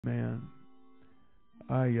Man,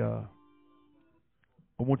 I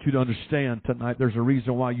want you to understand tonight there's a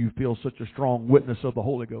reason why you feel such a strong witness of the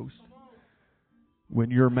Holy Ghost. When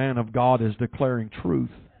your man of God is declaring truth,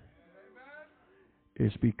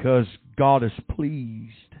 it's because God is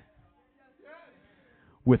pleased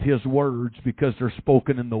with His words, because they're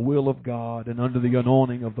spoken in the will of God and under the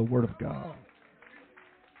anointing of the Word of God.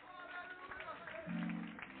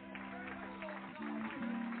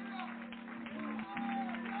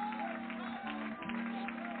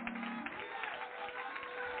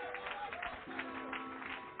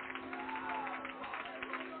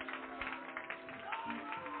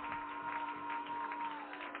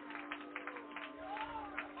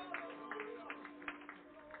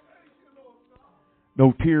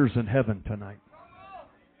 No tears in heaven tonight.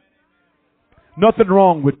 Nothing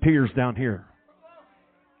wrong with tears down here.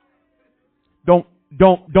 Don't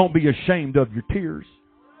be ashamed of your tears.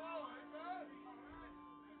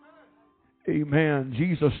 Amen.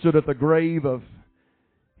 Jesus stood at the grave of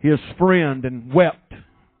His friend and wept.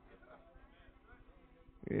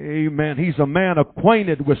 Amen. He's a man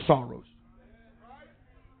acquainted with sorrows.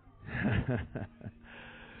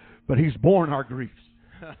 But He's borne our griefs.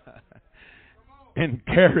 And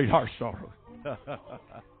carried our sorrows.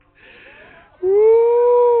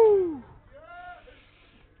 Woo.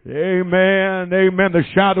 Amen. Amen. The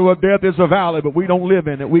shadow of death is a valley, but we don't live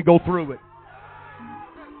in it. We go through it.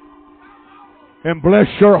 And bless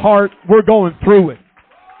your heart, we're going through it.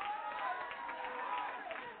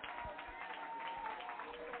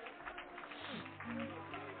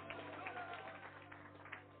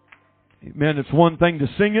 Amen. It's one thing to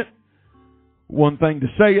sing it, one thing to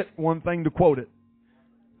say it, one thing to quote it.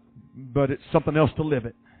 But it's something else to live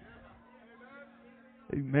it.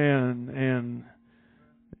 Amen. And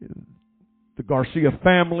the Garcia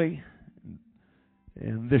family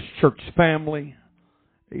and this church family,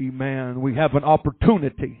 amen, we have an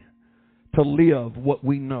opportunity to live what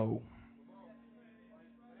we know.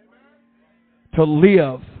 To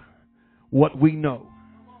live what we know.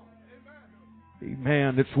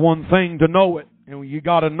 Amen. It's one thing to know it, and you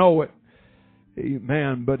got to know it.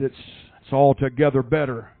 Amen. But it's altogether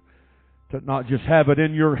better to not just have it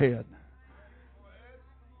in your head,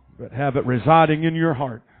 but have it residing in your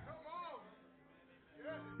heart.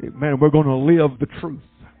 Amen. We're going to live the truth.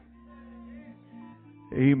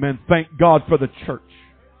 Amen. Thank God for the church.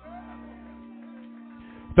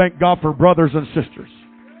 Thank God for brothers and sisters.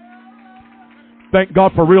 Thank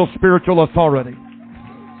God for real spiritual authority.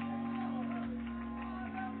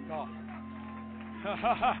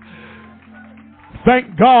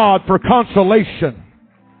 Thank God for consolation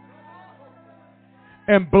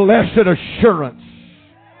and blessed assurance.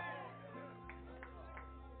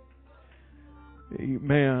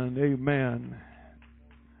 Amen. Amen.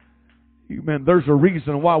 Amen. There's a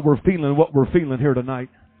reason why we're feeling what we're feeling here tonight.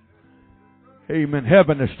 Amen.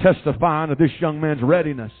 Heaven is testifying of this young man's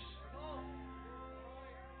readiness.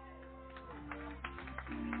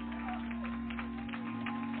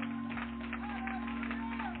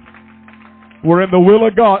 We're in the will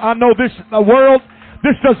of God. I know this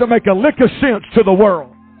doesn't make a lick of sense to the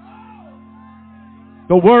world.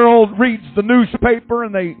 The world reads the newspaper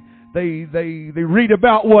and they read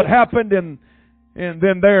about what happened, and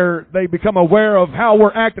then they become aware of how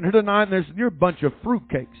we're acting here tonight, and you're a bunch of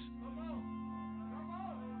fruitcakes.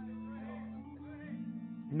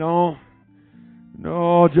 No,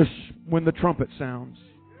 just when the trumpet sounds.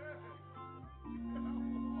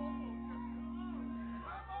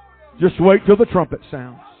 Just wait till the trumpet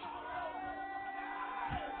sounds.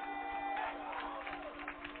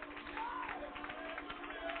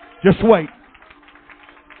 Just wait.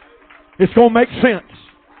 It's going to make sense.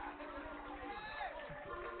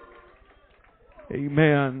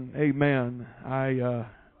 Amen. Amen.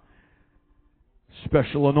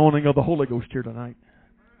 Special anointing of the Holy Ghost here tonight.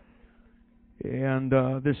 And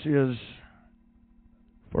this is,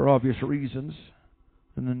 for obvious reasons,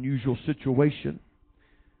 an unusual situation.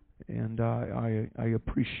 And I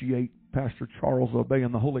appreciate Pastor Charles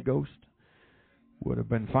obeying the Holy Ghost. Would have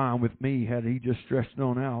been fine with me had he just stretched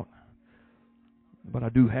on out. But I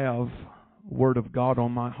do have Word of God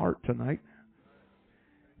on my heart tonight.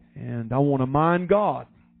 And I want to mind God.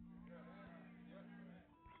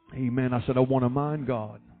 Amen. I said I want to mind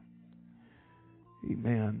God.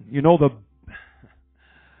 Amen. You know,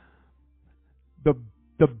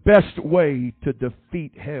 the best way to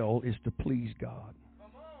defeat hell is to please God.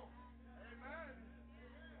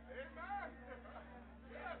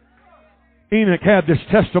 Enoch had this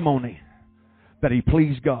testimony that he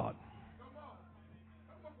pleased God.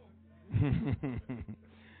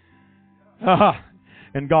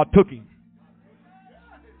 And God took him.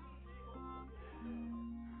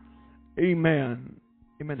 Amen.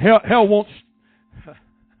 Amen. Hell wants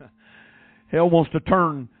to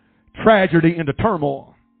turn tragedy into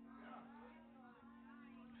turmoil.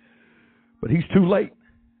 But he's too late.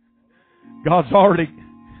 God's already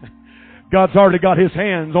got his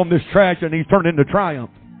hands on this tragedy and he's turned into triumph.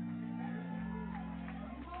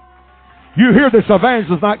 You hear this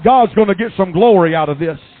evangelist tonight, God's going to get some glory out of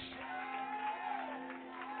this.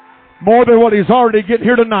 More than what he's already getting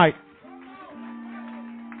here tonight.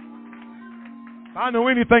 If I know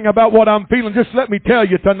anything about what I'm feeling, just let me tell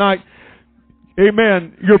you tonight,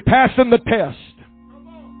 amen, you're passing the test.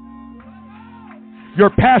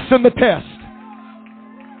 You're passing the test.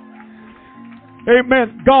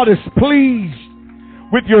 Amen. God is pleased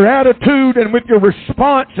with your attitude and with your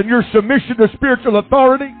response and your submission to spiritual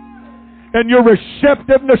authority and your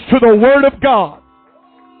receptiveness to the Word of God.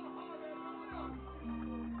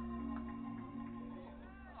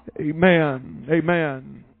 Amen.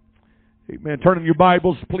 Amen. Amen. Turn in your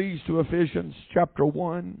Bibles, please, to Ephesians chapter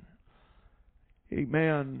 1.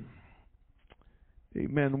 Amen.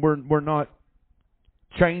 Amen. We're not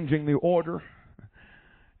changing the order.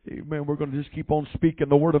 Amen. We're going to just keep on speaking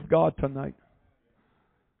the Word of God tonight.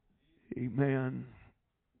 Amen.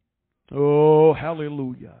 Oh,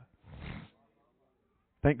 hallelujah.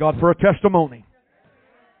 Thank God for a testimony.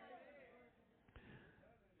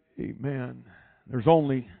 Amen. There's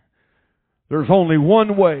only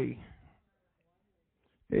one way,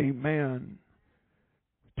 amen,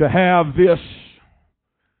 to have this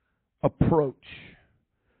approach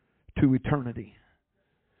to eternity.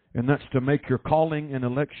 And that's to make your calling and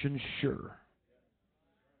election sure.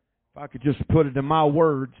 If I could just put it in my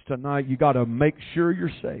words tonight, you got to make sure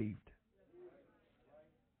you're saved.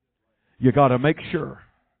 You got to make sure.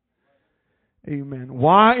 Amen.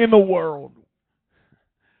 Why in the world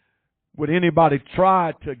would anybody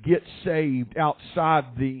try to get saved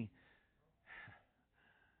outside the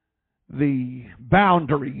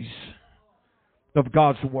boundaries of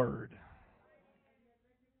God's Word?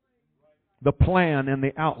 The plan and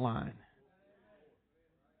the outline.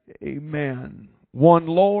 Amen. One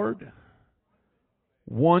Lord,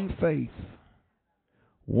 one faith,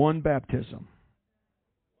 one baptism.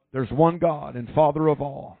 There's one God and Father of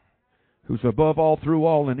all, who's above all, through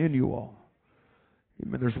all, and in you all.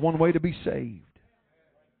 Amen. There's one way to be saved.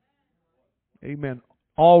 Amen.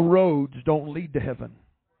 All roads don't lead to heaven.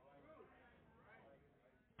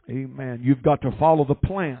 Amen. You've got to follow the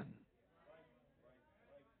plan.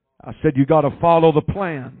 I said you got to follow the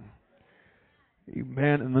plan.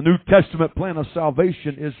 Amen. And the New Testament plan of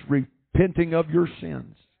salvation is repenting of your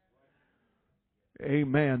sins.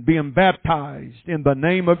 Amen. Being baptized in the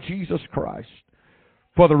name of Jesus Christ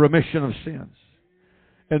for the remission of sins.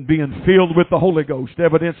 And being filled with the Holy Ghost,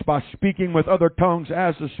 evidenced by speaking with other tongues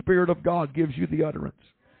as the Spirit of God gives you the utterance.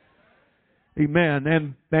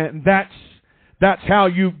 Amen. And that's how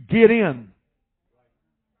you get in.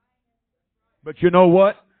 But you know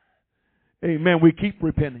what? Amen. We keep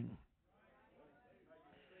repenting.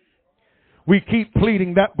 We keep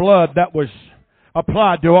pleading that blood that was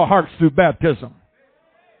applied to our hearts through baptism.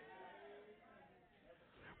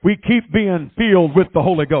 We keep being filled with the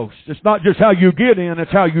Holy Ghost. It's not just how you get in,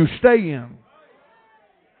 it's how you stay in.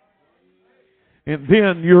 And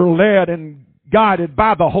then you're led and guided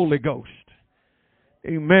by the Holy Ghost.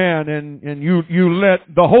 Amen. And you let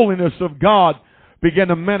the holiness of God begin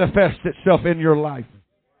to manifest itself in your life.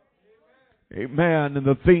 Amen. And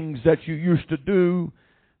the things that you used to do,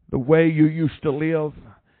 the way you used to live,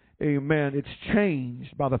 amen, it's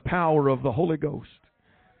changed by the power of the Holy Ghost.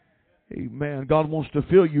 Amen. God wants to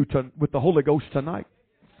fill you with the Holy Ghost tonight.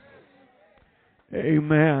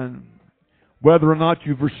 Amen. Whether or not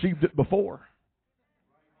you've received it before.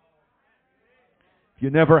 If you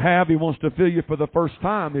never have, He wants to fill you for the first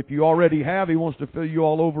time. If you already have, He wants to fill you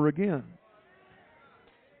all over again.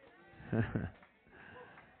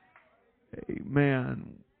 Amen.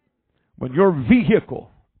 When your vehicle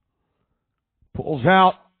pulls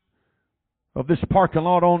out of this parking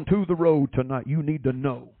lot onto the road tonight, you need to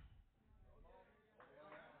know.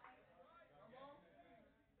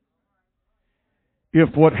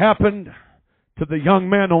 If what happened to the young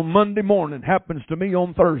man on Monday morning happens to me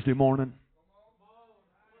on Thursday morning,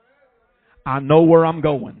 I know where I'm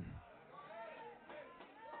going.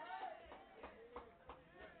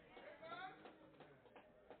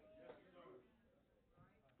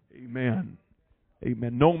 Amen.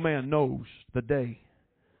 Amen. No man knows the day.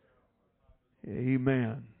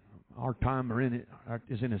 Amen. Our time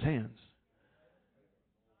is in His hands.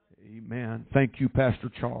 Amen. Thank you, Pastor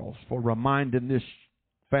Charles, for reminding this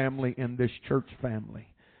family and this church family.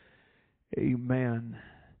 Amen.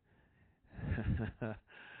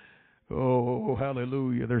 Oh,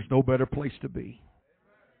 hallelujah. There's no better place to be.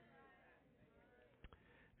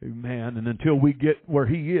 Amen. And until we get where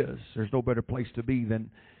He is, there's no better place to be than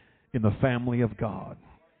in the family of God.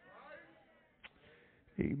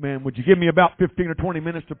 Amen. Would you give me about 15 or 20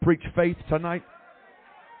 minutes to preach faith tonight?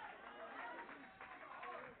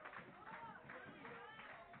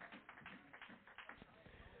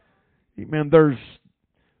 Amen. There's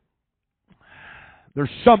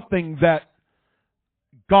something that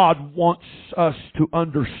God wants us to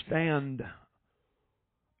understand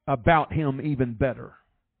about Him even better.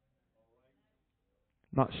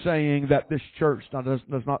 Not saying that this church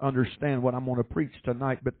does not understand what I'm going to preach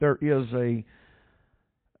tonight, but there is a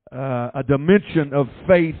dimension of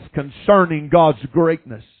faith concerning God's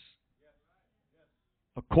greatness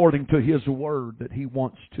according to His Word that He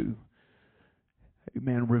wants to,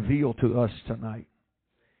 amen, reveal to us tonight.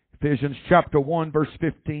 Ephesians chapter 1 verse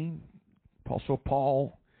 15, Apostle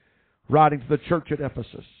Paul writing to the church at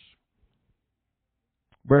Ephesus.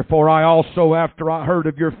 Wherefore I also, after I heard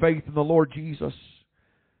of your faith in the Lord Jesus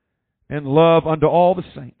and love unto all the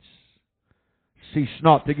saints, cease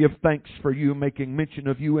not to give thanks for you, making mention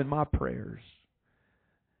of you in my prayers.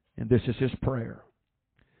 And this is his prayer.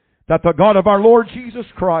 That the God of our Lord Jesus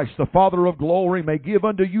Christ, the Father of glory, may give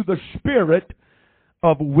unto you the spirit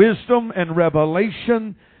of wisdom and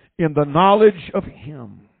revelation in the knowledge of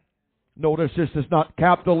Him. Notice this is not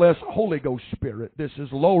capital S Holy Ghost Spirit. This is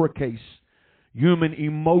lowercase human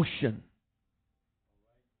emotion,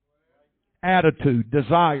 attitude,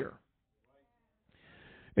 desire.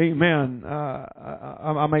 Amen.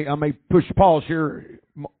 I may push pause here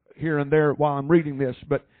and there while I'm reading this,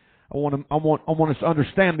 but I want us to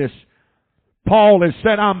understand this. Paul has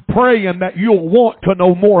said, I'm praying that you'll want to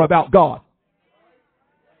know more about God.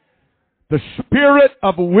 The spirit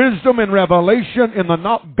of wisdom and revelation in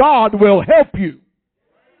the God will help you.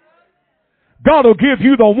 God will give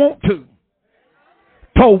you the want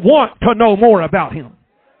to know more about Him.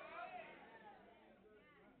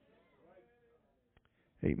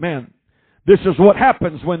 Amen. This is what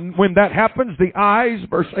happens when that happens. The eyes,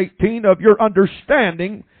 verse 18, of your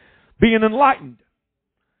understanding being enlightened,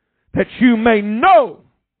 that you may know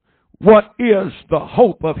what is the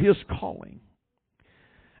hope of His calling,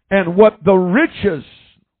 and what the riches,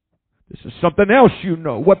 this is something else you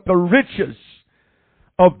know, what the riches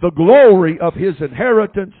of the glory of His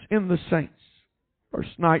inheritance in the saints. Verse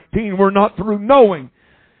 19, we're not through knowing,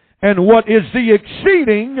 and what is the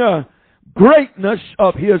exceeding greatness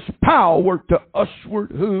of His power to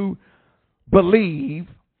usward who believe,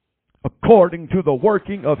 according to the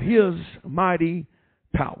working of His mighty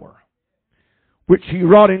power, which He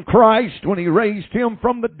wrought in Christ when He raised Him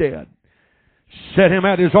from the dead, set Him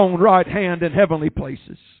at His own right hand in heavenly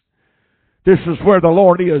places. This is where the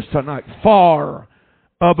Lord is tonight, far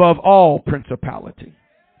above all principality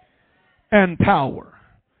and power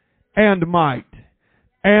and might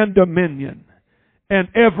and dominion and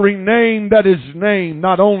every name that is named,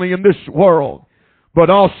 not only in this world, but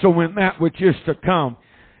also in that which is to come,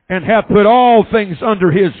 and hath put all things under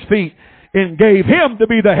His feet, and gave Him to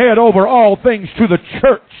be the head over all things to the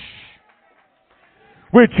church,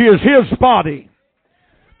 which is His body,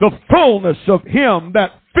 the fullness of Him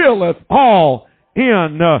that filleth all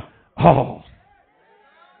in all.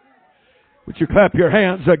 Would you clap your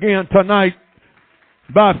hands again tonight?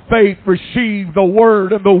 By faith receive the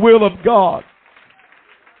Word and the will of God.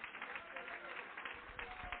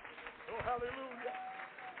 Oh, hallelujah.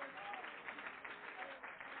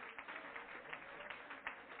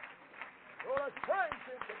 Oh, let's praise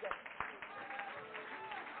Him together.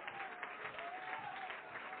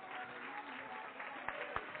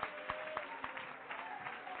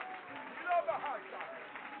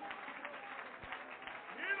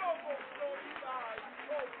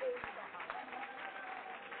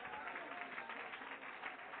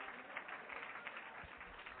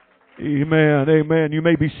 Amen. Amen. You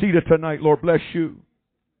may be seated tonight. Lord bless you.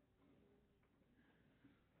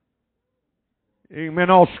 Amen.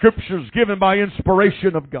 All Scripture is given by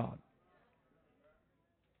inspiration of God.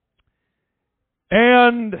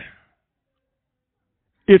 And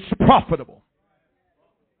it's profitable.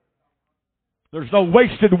 There's no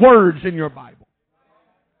wasted words in your Bible.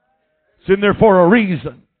 It's in there for a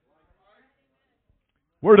reason.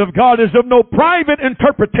 Word of God is of no private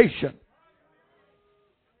interpretation.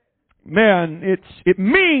 Man, it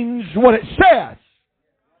means what it says.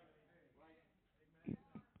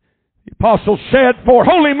 The apostle said, for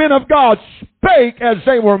holy men of God spake as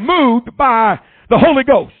they were moved by the Holy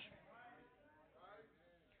Ghost.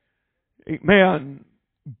 Amen.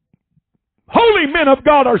 Holy men of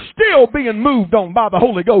God are still being moved on by the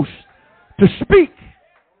Holy Ghost to speak.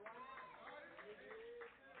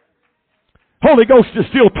 Holy Ghost is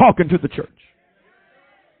still talking to the church.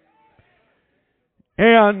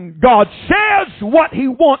 And God says what He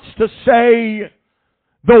wants to say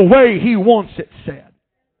the way He wants it said.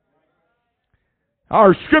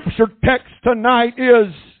 Our scripture text tonight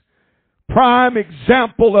is prime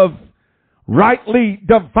example of rightly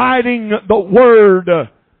dividing the word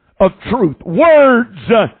of truth. Words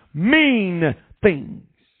mean things.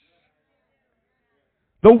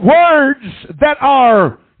 The words that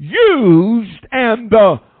are used and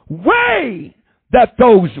the way that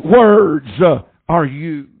those words are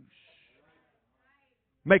used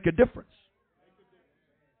make a difference.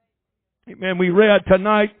 Amen. We read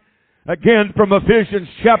tonight again from Ephesians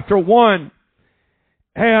chapter 1.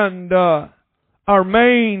 And our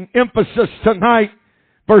main emphasis tonight,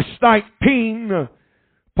 verse 19,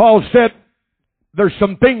 Paul said, there's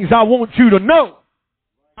some things I want you to know.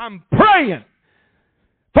 I'm praying,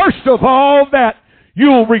 first of all, that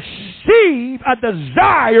you'll receive a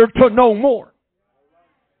desire to know more.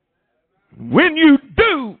 When you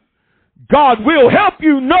do, God will help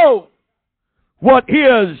you know what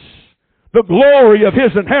is the glory of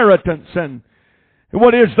His inheritance and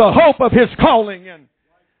what is the hope of His calling. And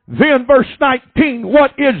then verse 19,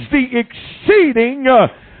 what is the exceeding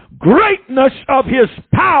greatness of His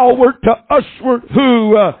power to us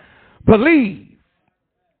who believe.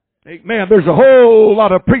 Amen. There's a whole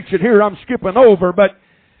lot of preaching here I'm skipping over, but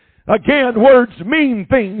again, words mean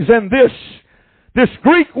things, and this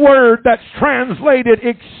Greek word that's translated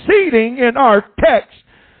exceeding in our text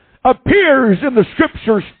appears in the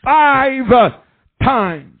Scriptures 5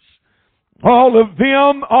 times. All of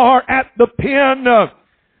them are at the pen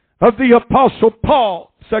of the Apostle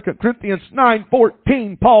Paul. 2 Corinthians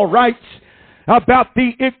 9:14, Paul writes about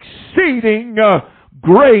the exceeding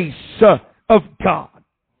grace of God.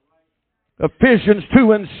 Ephesians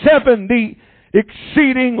 2:7, the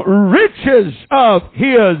exceeding riches of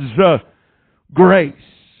His grace.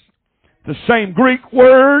 The same Greek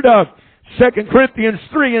word, 2 Corinthians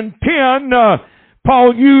 3:10,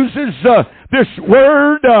 Paul uses this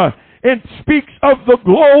word and speaks of the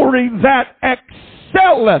glory that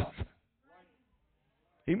excelleth.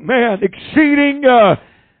 Amen. Exceeding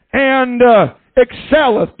and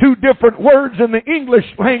excelleth. Two different words in the English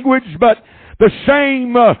language, but the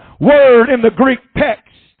same word in the Greek text.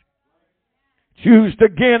 It's used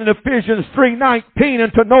again in Ephesians 3:19,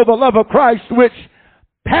 and to know the love of Christ which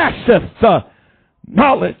passeth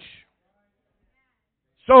knowledge.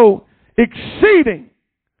 So, exceeding,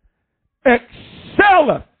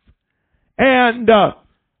 excelleth, and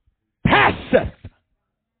passeth.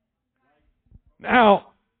 Now,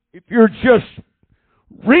 if you're just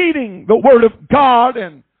reading the Word of God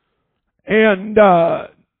and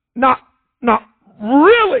not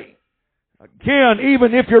really, again,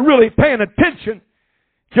 even if you're really paying attention,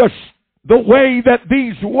 just the way that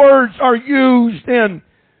these words are used in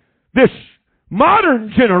this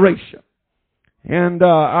modern generation. And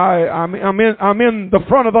I'm in the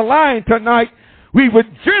front of the line tonight. We would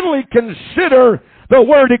generally consider the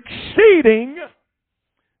word exceeding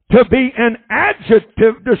to be an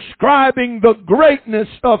adjective describing the greatness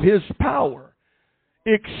of His power.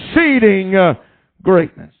 Exceeding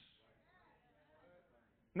greatness.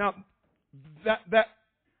 Now,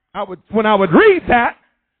 when I would read that,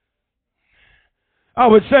 I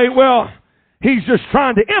would say, well, he's just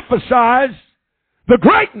trying to emphasize the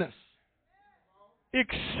greatness.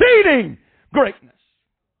 Exceeding greatness.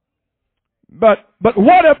 But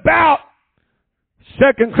what about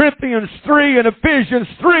 2 Corinthians 3 and Ephesians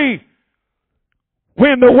 3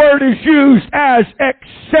 when the word is used as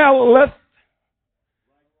excelleth?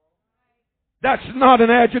 That's not an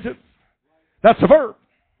adjective. That's a verb.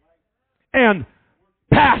 And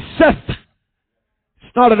passeth.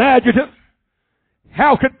 It's not an adjective.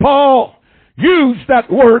 How could Paul use that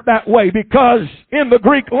word that way? Because in the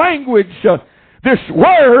Greek language, this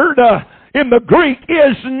word in the Greek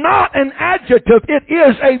is not an adjective. It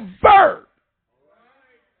is a verb.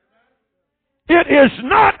 It is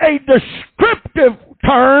not a descriptive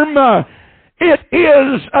term. It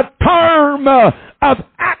is a term of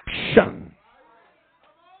action.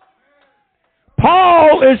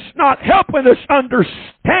 Paul is not helping us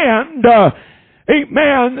understand,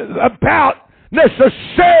 amen, about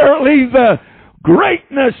necessarily the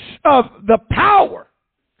greatness of the power,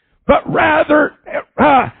 but rather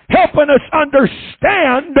helping us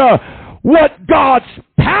understand what God's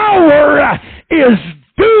power is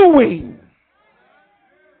doing.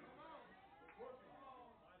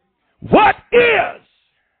 What is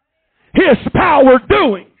His power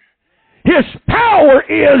doing? His power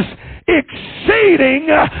is exceeding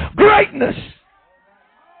greatness.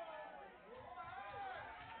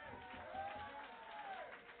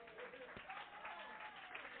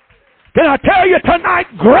 Can I tell you tonight,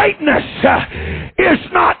 greatness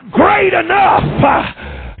is not great enough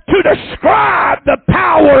to describe the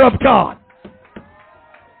power of God.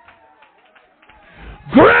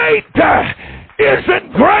 Great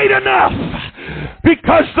isn't great enough,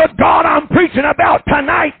 because the God I'm preaching about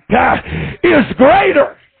tonight is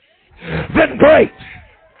greater than great.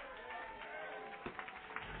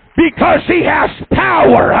 Because He has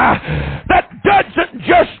power that doesn't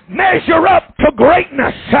just measure up to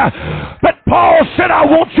greatness. But Paul said, I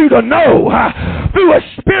want you to know through a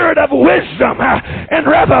spirit of wisdom and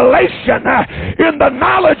revelation in the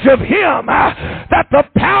knowledge of Him that the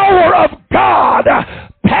power of God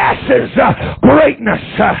passes greatness.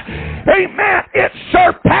 Amen. It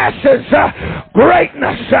surpasses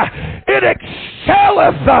greatness. It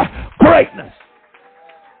excelleth greatness.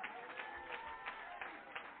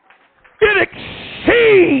 It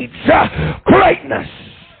exceeds greatness.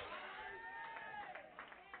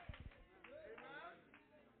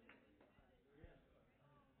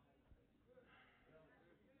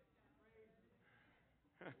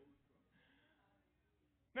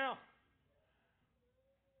 Now,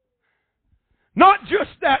 not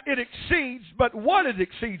just that it exceeds, but what it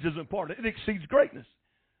exceeds is important. It exceeds greatness.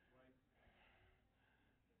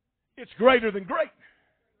 It's greater than great.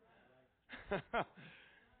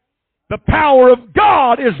 The power of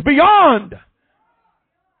God is beyond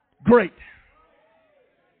great.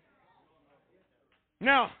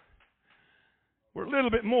 Now, we're a little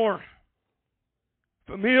bit more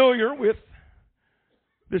familiar with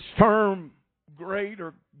this term great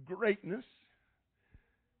or greatness.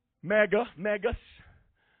 Megas.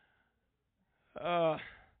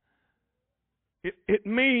 It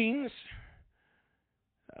means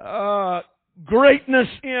greatness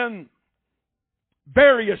in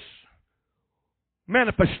various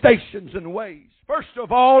manifestations and ways. First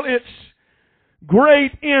of all, it's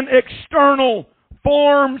great in external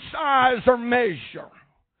form, size, or measure.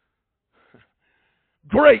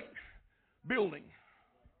 Great building.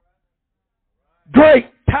 Great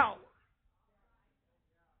tower.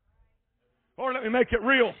 Or let me make it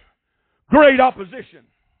real. Great opposition.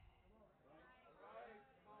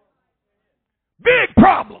 Big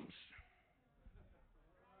problems.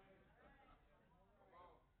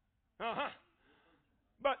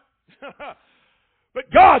 But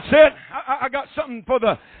God said, I got something for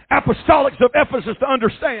the apostolics of Ephesus to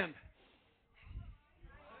understand.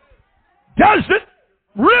 Does it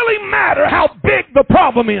really matter how big the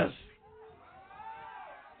problem is?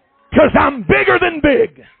 Because I'm bigger than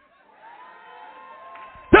big.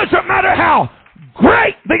 Doesn't matter how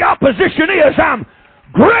great the opposition is, I'm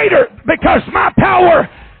greater because my power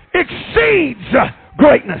exceeds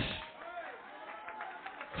greatness.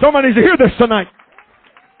 Somebody needs to hear this tonight.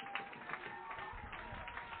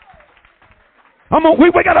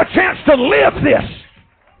 We got a chance to live this.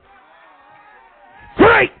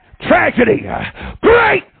 Great tragedy,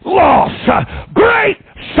 great loss, great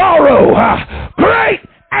sorrow, great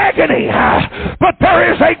agony, but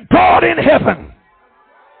there is a God in heaven.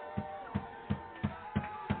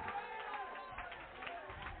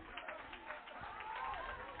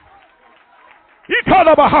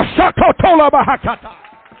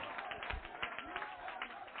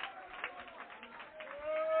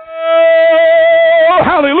 Oh,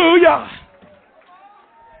 hallelujah.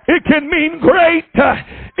 It can mean great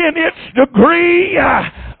in its degree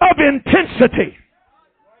of intensity.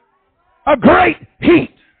 A great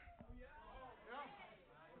heat.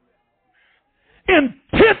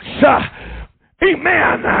 Intense,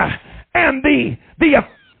 amen, and the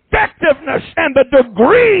effectiveness and the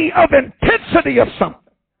degree of intensity of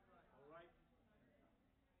something.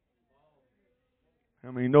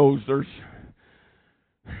 How many knows there's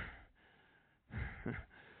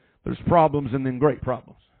problems and then great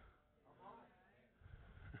problems?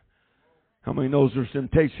 How many knows there's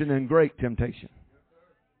temptation and great temptation?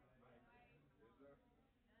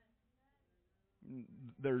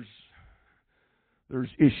 There's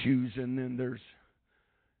issues and then there's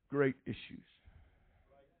great issues.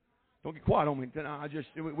 Don't get quiet on me.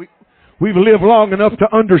 We've lived long enough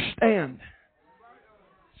to understand.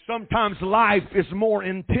 Sometimes life is more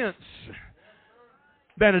intense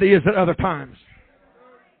than it is at other times.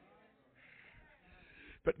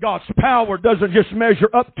 But God's power doesn't just measure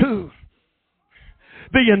up to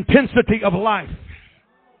the intensity of life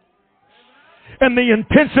and the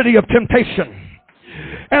intensity of temptation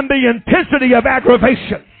and the intensity of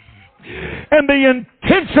aggravation and the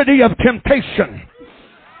intensity of temptation,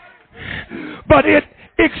 but it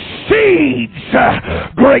exceeds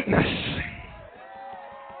greatness.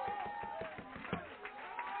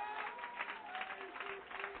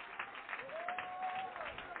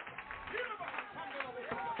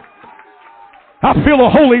 I feel a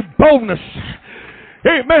holy boldness,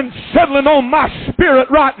 amen, settling on my spirit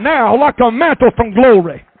right now like a mantle from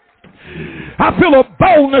glory. I feel a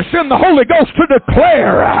boldness in the Holy Ghost to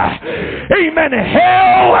declare, amen,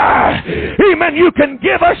 hell, amen, you can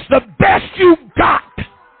give us the best you got.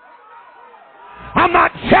 I'm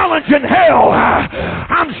not challenging hell.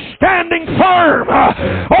 I'm standing firm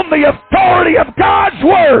on the authority of God's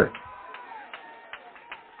Word.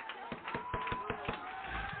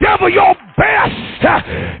 Devil, your best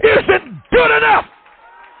isn't good enough.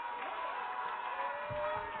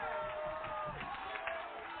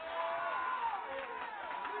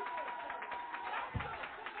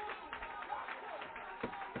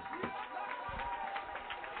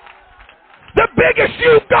 The biggest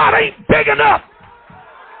you've got ain't big enough.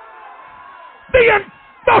 The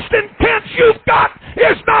most intense you've got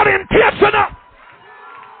is not intense enough.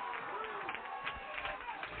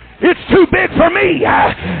 It's too big for me,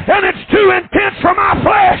 and it's too intense for my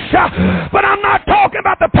flesh. But I'm not talking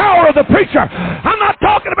about the power of the preacher. I'm not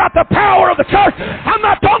talking about the power of the church. I'm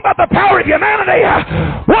not talking about the power of humanity.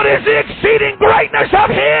 What is the exceeding greatness of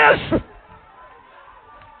His?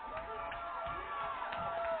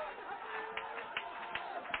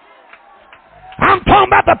 I'm talking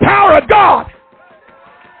about the power of God.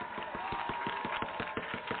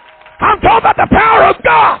 I'm talking about the power of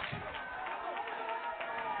God.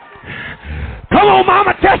 Come on,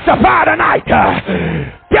 Mama, testify tonight.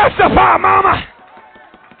 Testify, Mama.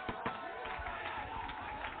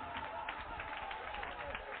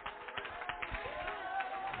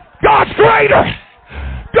 God's greater.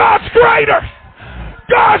 God's greater.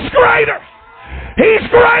 God's greater. He's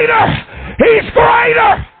greater. He's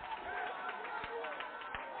greater.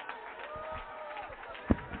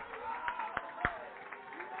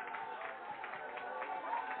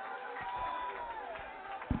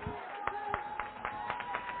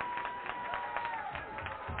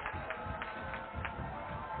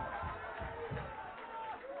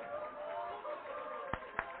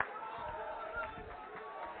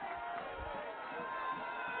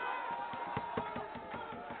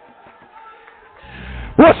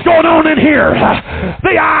 What's going on in here?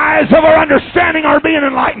 The eyes of our understanding are being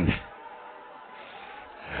enlightened.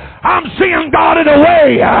 I'm seeing God in a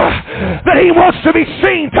way that He wants to be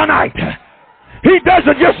seen tonight. He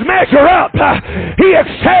doesn't just measure up. He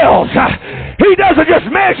excels. He doesn't just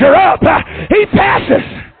measure up. He passes.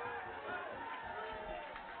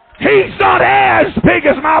 He's not as big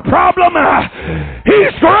as my problem.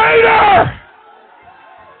 He's greater.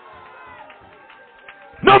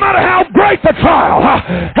 No matter how great the trial,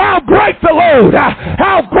 how great the load,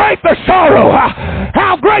 how great the sorrow,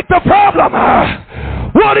 how great the problem,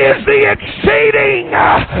 what is the exceeding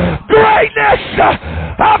greatness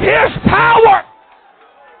of His power?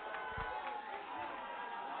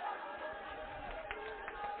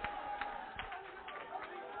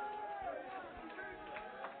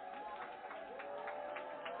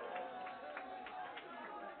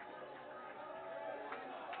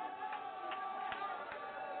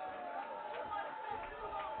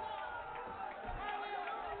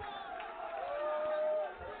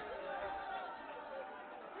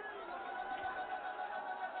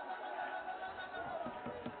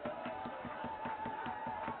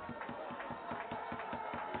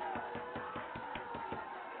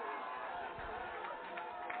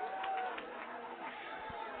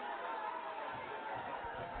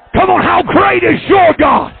 Come on, how great is your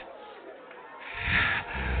God?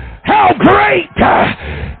 How great!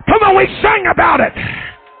 Come on, we sang about it.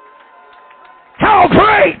 How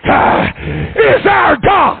great is our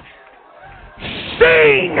God?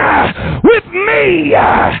 Sing with me.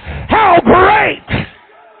 How great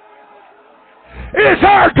is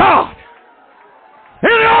our God?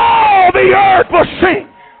 And all the earth will sing.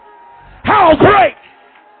 How great!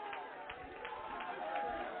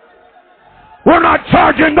 We're not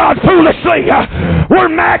charging God foolishly. We're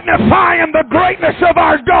magnifying the greatness of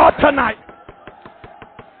our God tonight.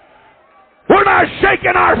 We're not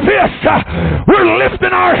shaking our fists. We're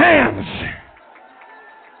lifting our hands.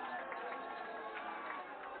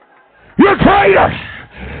 You're greater.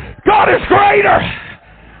 God is greater.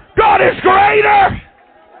 God is greater.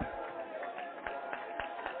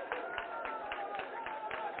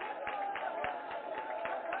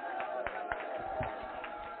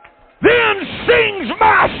 Then sings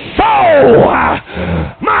my soul,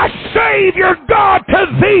 my Savior God,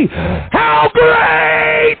 to thee, how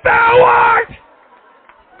great thou art.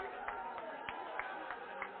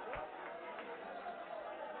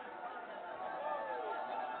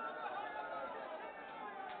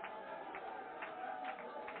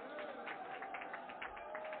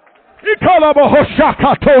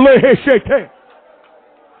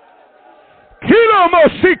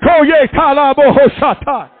 siko ye kalabo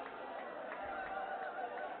hosata.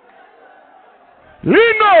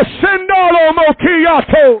 Lino sendalo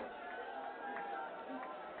mokiyato.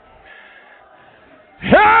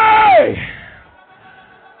 Hey!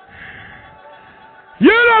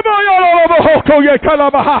 Yelaboyaloboko ye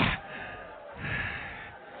kalabaha.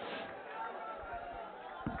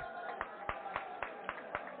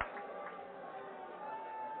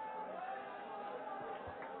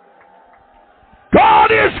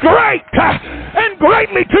 God is great and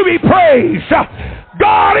greatly to be praised.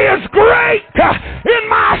 God is great in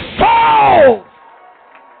my soul.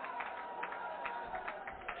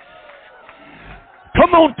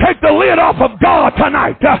 Come on, take the lid off of God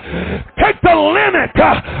tonight. Take the limit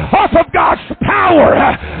off of God's power.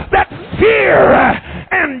 That fear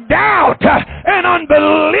and doubt and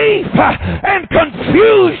unbelief and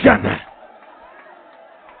confusion.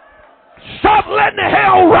 Stop letting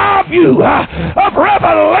hell rob you of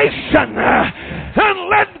revelation and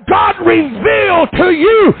let God reveal to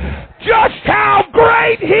you just how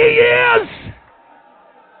great He is.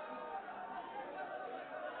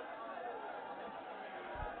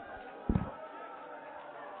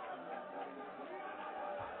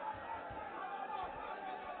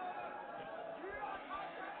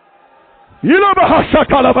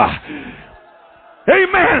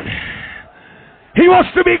 Amen. He wants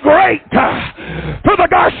to be great for the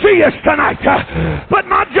Garcias tonight, but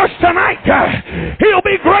not just tonight. He'll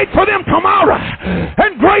be great for them tomorrow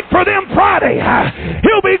and great for them Friday.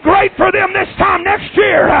 He'll be great for them this time next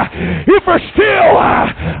year if we're still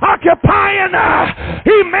occupying,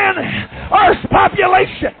 Earth's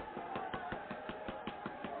population.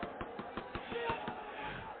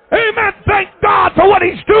 Amen. Thank God for what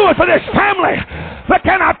He's doing for this family. But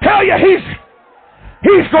can I tell you,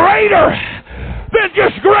 He's greater than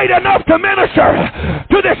just great enough to minister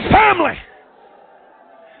to this family.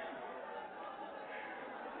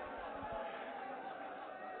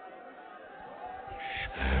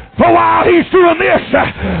 For while He's doing this,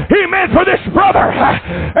 He meant for this brother,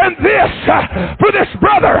 and this for this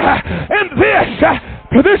brother, and this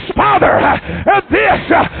for this father, and this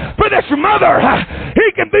for this mother.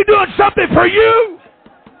 He can be doing something for you.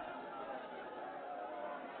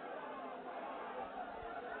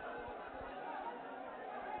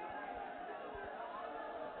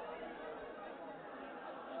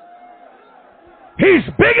 He's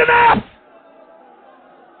big enough.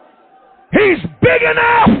 He's big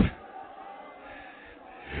enough.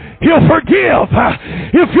 He'll forgive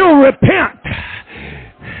if you'll repent.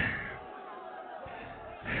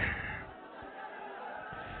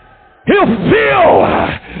 He'll fill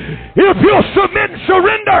if you'll submit and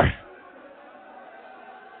surrender.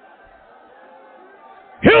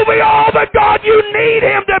 He'll be all the God you need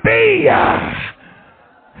Him to be.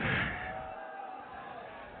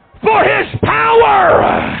 For His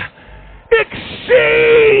power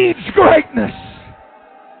exceeds greatness.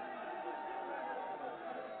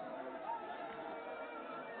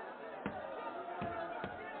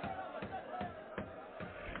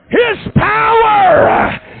 His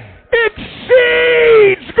power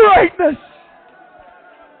exceeds greatness.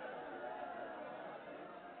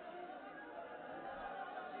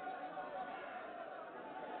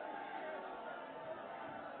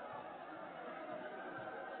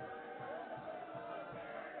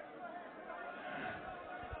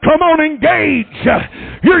 Come on, engage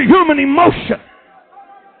your human emotion.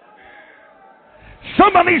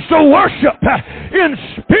 Somebody needs to worship in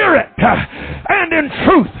spirit and in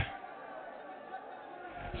truth.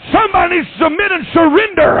 Somebody needs to submit and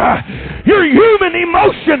surrender your human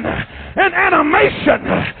emotion and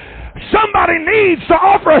animation. Somebody needs to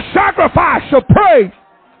offer a sacrifice of praise.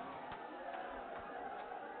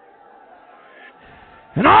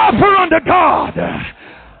 And offer unto God.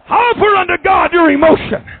 Offer unto God your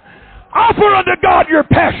emotion. Offer unto God your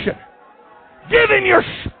passion. Give Him your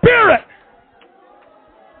spirit.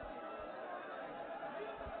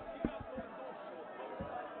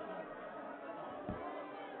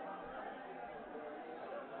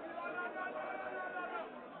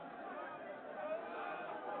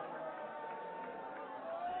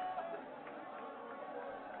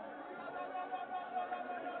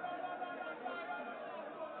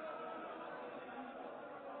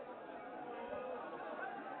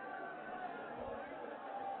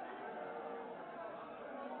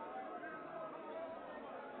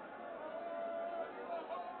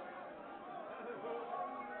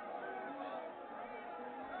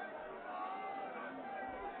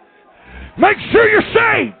 Make sure you're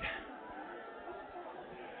saved.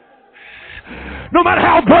 no matter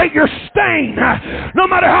how great your stain, no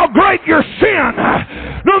matter how great your sin,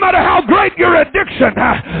 no matter how great your addiction,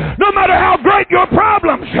 no matter how great your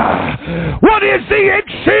problems, what is the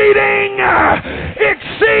exceeding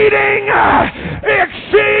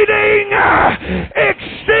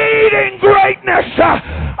greatness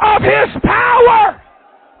of His power?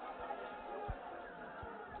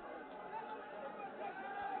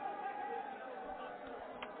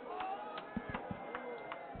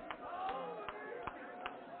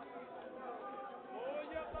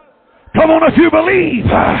 Come on, if you believe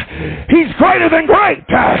He's greater than great.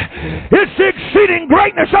 It's the exceeding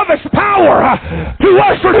greatness of His power to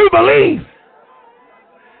us who believe.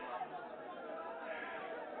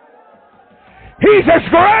 He's as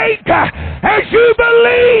great as you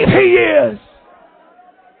believe He is.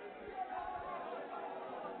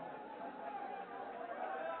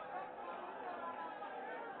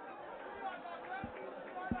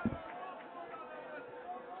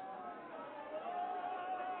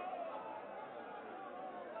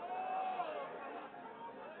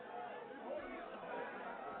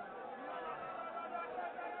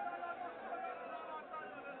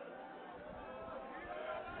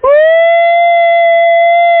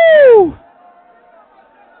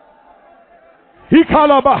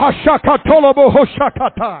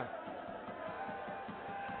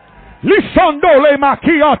 Lisondole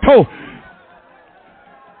macchiato.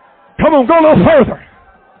 Come on, go a little further.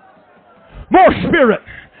 More spirit,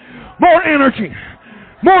 more energy,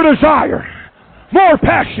 more desire, more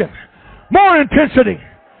passion, more intensity,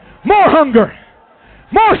 more hunger,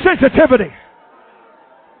 more sensitivity.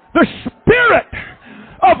 The spirit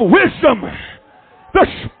of wisdom, the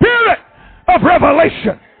spirit of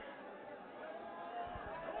revelation.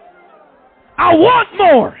 I want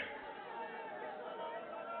more.